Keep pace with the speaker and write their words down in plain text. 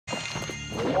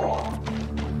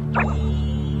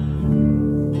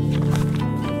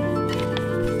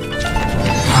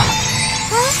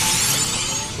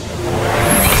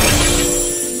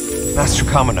Master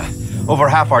Kamina, over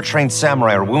half our trained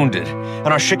samurai are wounded, and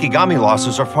our Shikigami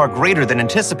losses are far greater than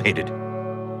anticipated.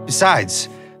 Besides,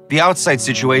 the outside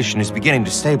situation is beginning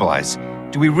to stabilize.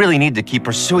 Do we really need to keep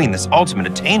pursuing this ultimate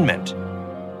attainment?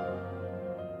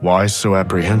 Why so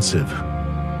apprehensive?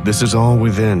 This is all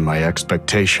within my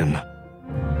expectation.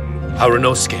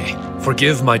 Harunosuke,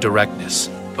 forgive my directness,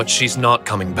 but she's not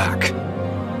coming back.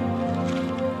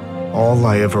 All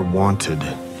I ever wanted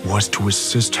was to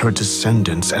assist her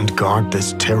descendants and guard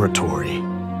this territory.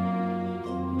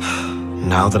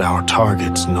 Now that our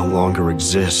targets no longer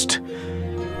exist,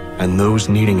 and those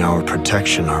needing our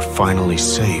protection are finally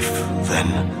safe,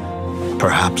 then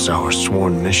perhaps our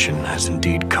sworn mission has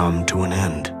indeed come to an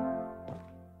end.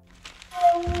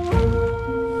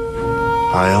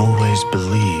 I always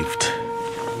believed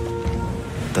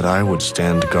that I would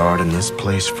stand guard in this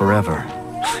place forever,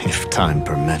 if time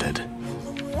permitted.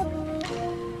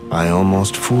 I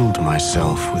almost fooled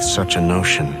myself with such a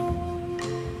notion.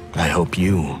 I hope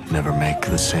you never make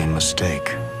the same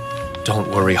mistake. Don't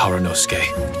worry,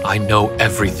 Harunosuke. I know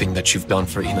everything that you've done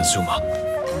for Inazuma.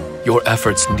 Your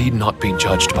efforts need not be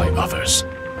judged by others.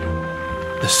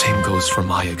 The same goes for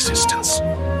my existence.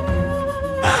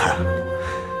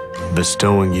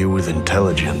 Bestowing you with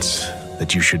intelligence,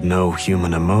 that you should know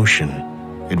human emotion,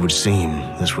 it would seem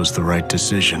this was the right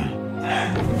decision.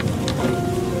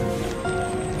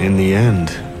 In the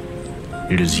end,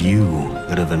 it is you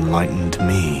that have enlightened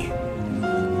me.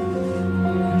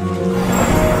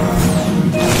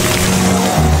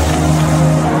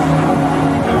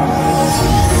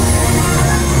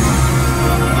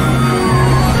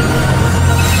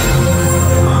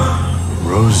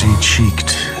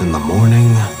 Rosy-cheeked in the morning,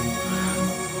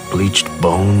 bleached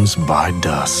bones by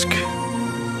dusk.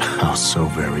 How so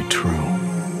very true.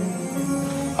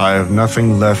 I have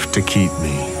nothing left to keep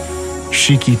me.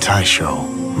 Shiki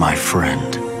Taishou, my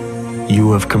friend,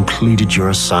 you have completed your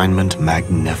assignment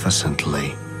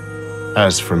magnificently.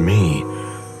 As for me,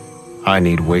 I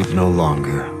need wait no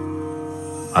longer.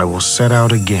 I will set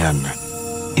out again,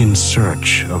 in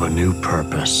search of a new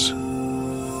purpose.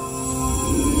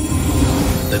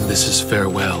 Then this is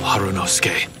farewell,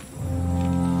 Harunosuke.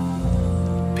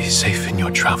 Be safe in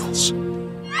your travels.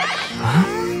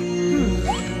 Huh?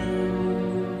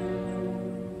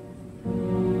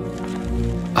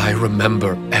 I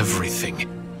remember everything.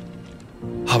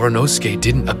 Harunosuke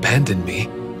didn't abandon me.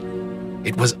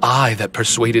 It was I that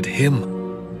persuaded him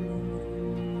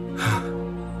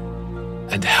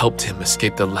and helped him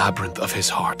escape the labyrinth of his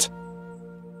heart.